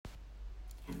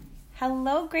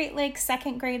Hello, Great Lakes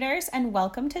second graders, and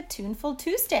welcome to Tuneful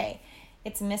Tuesday.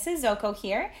 It's Mrs. Zoko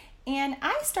here, and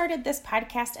I started this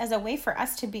podcast as a way for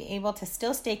us to be able to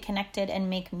still stay connected and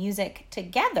make music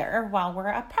together while we're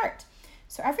apart.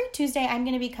 So every Tuesday, I'm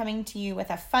going to be coming to you with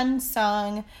a fun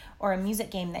song or a music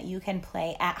game that you can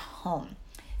play at home.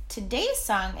 Today's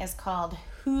song is called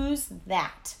Who's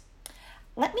That?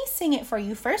 Let me sing it for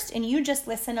you first, and you just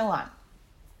listen along.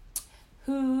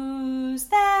 Who's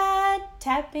that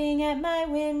tapping at my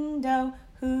window?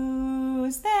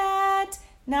 Who's that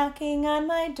knocking on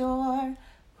my door?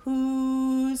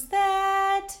 Who's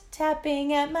that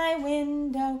tapping at my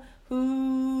window?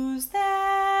 Who's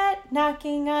that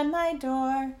knocking on my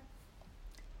door?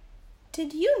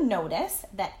 Did you notice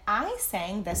that I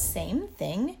sang the same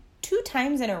thing 2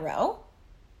 times in a row?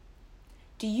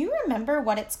 Do you remember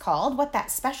what it's called, what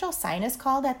that special sign is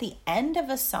called at the end of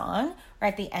a song or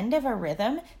at the end of a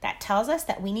rhythm that tells us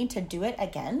that we need to do it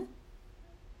again?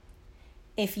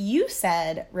 If you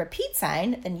said repeat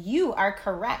sign, then you are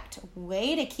correct.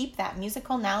 Way to keep that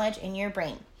musical knowledge in your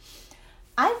brain.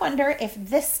 I wonder if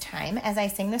this time, as I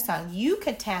sing the song, you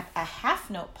could tap a half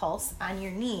note pulse on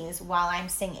your knees while I'm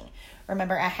singing.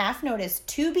 Remember, a half note is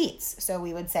 2 beats, so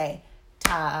we would say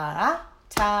ta,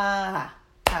 ta,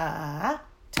 ta,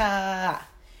 ta.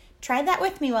 Try that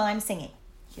with me while I'm singing.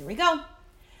 Here we go.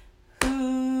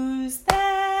 Who's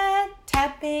that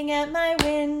tapping at my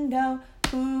window?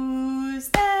 Who's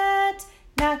that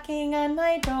knocking on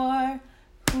my door?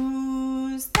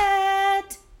 Who's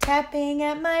that tapping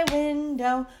at my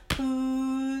window?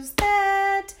 Who's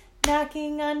that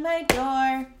knocking on my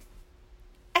door?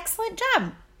 Excellent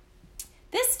job.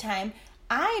 This time,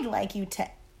 I'd like you to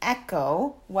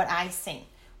echo what I sing.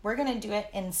 We're going to do it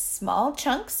in small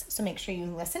chunks, so make sure you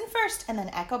listen first and then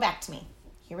echo back to me.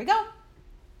 Here we go.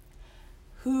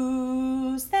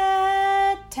 Who's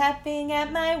that tapping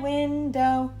at my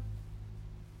window?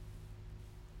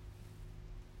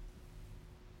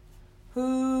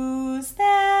 Who's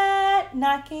that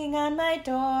knocking on my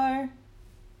door?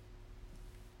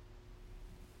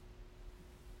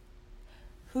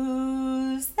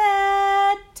 Who's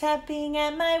that tapping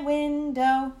at my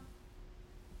window?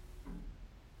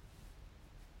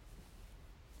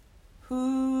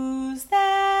 Who's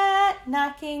that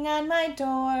knocking on my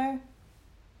door?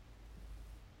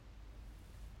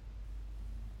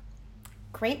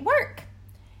 Great work.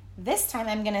 This time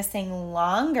I'm going to sing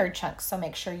longer chunks, so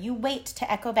make sure you wait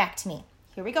to echo back to me.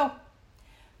 Here we go.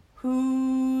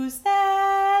 Who's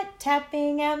that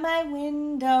tapping at my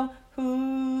window?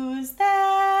 Who's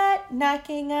that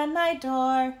knocking on my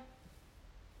door?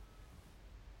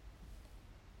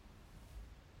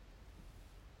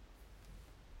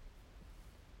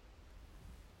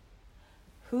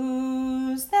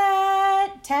 Who's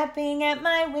that tapping at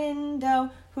my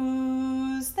window?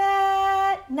 Who's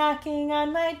that knocking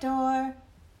on my door?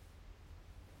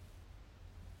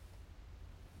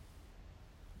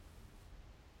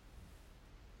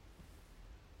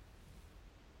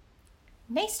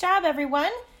 Nice job,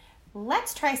 everyone.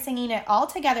 Let's try singing it all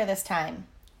together this time.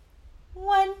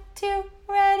 1, 2,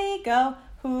 ready, go.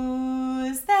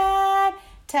 Who's that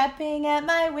tapping at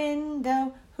my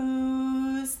window?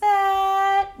 Who's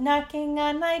that knocking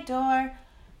on my door?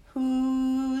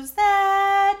 Who's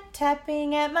that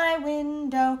tapping at my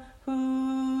window?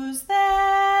 Who's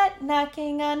that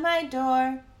knocking on my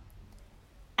door?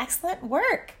 Excellent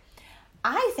work.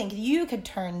 I think you could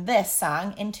turn this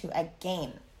song into a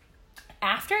game.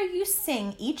 After you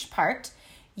sing each part,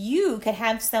 you could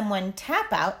have someone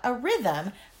tap out a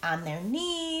rhythm on their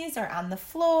knees or on the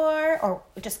floor or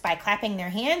just by clapping their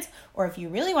hands. Or if you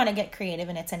really want to get creative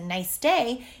and it's a nice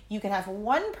day, you could have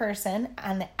one person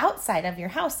on the outside of your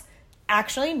house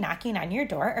actually knocking on your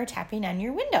door or tapping on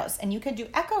your windows. And you could do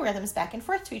echo rhythms back and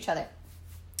forth to each other.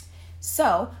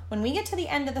 So when we get to the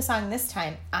end of the song this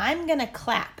time, I'm going to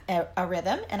clap a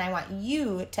rhythm and I want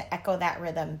you to echo that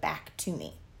rhythm back to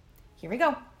me. Here we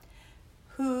go.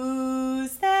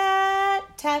 Who's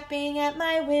that tapping at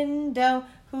my window?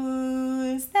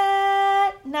 Who's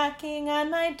that knocking on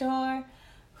my door?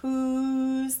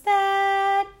 Who's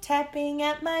that tapping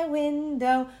at my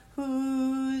window?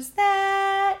 Who's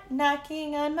that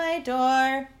knocking on my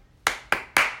door?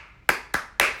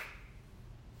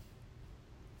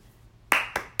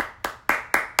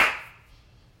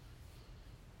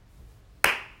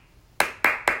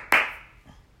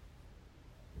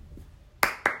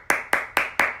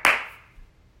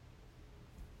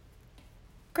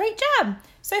 Great job.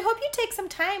 So I hope you take some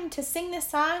time to sing this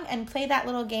song and play that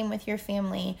little game with your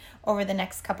family over the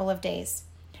next couple of days.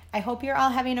 I hope you're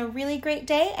all having a really great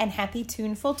day and happy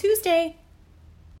Tuneful Tuesday.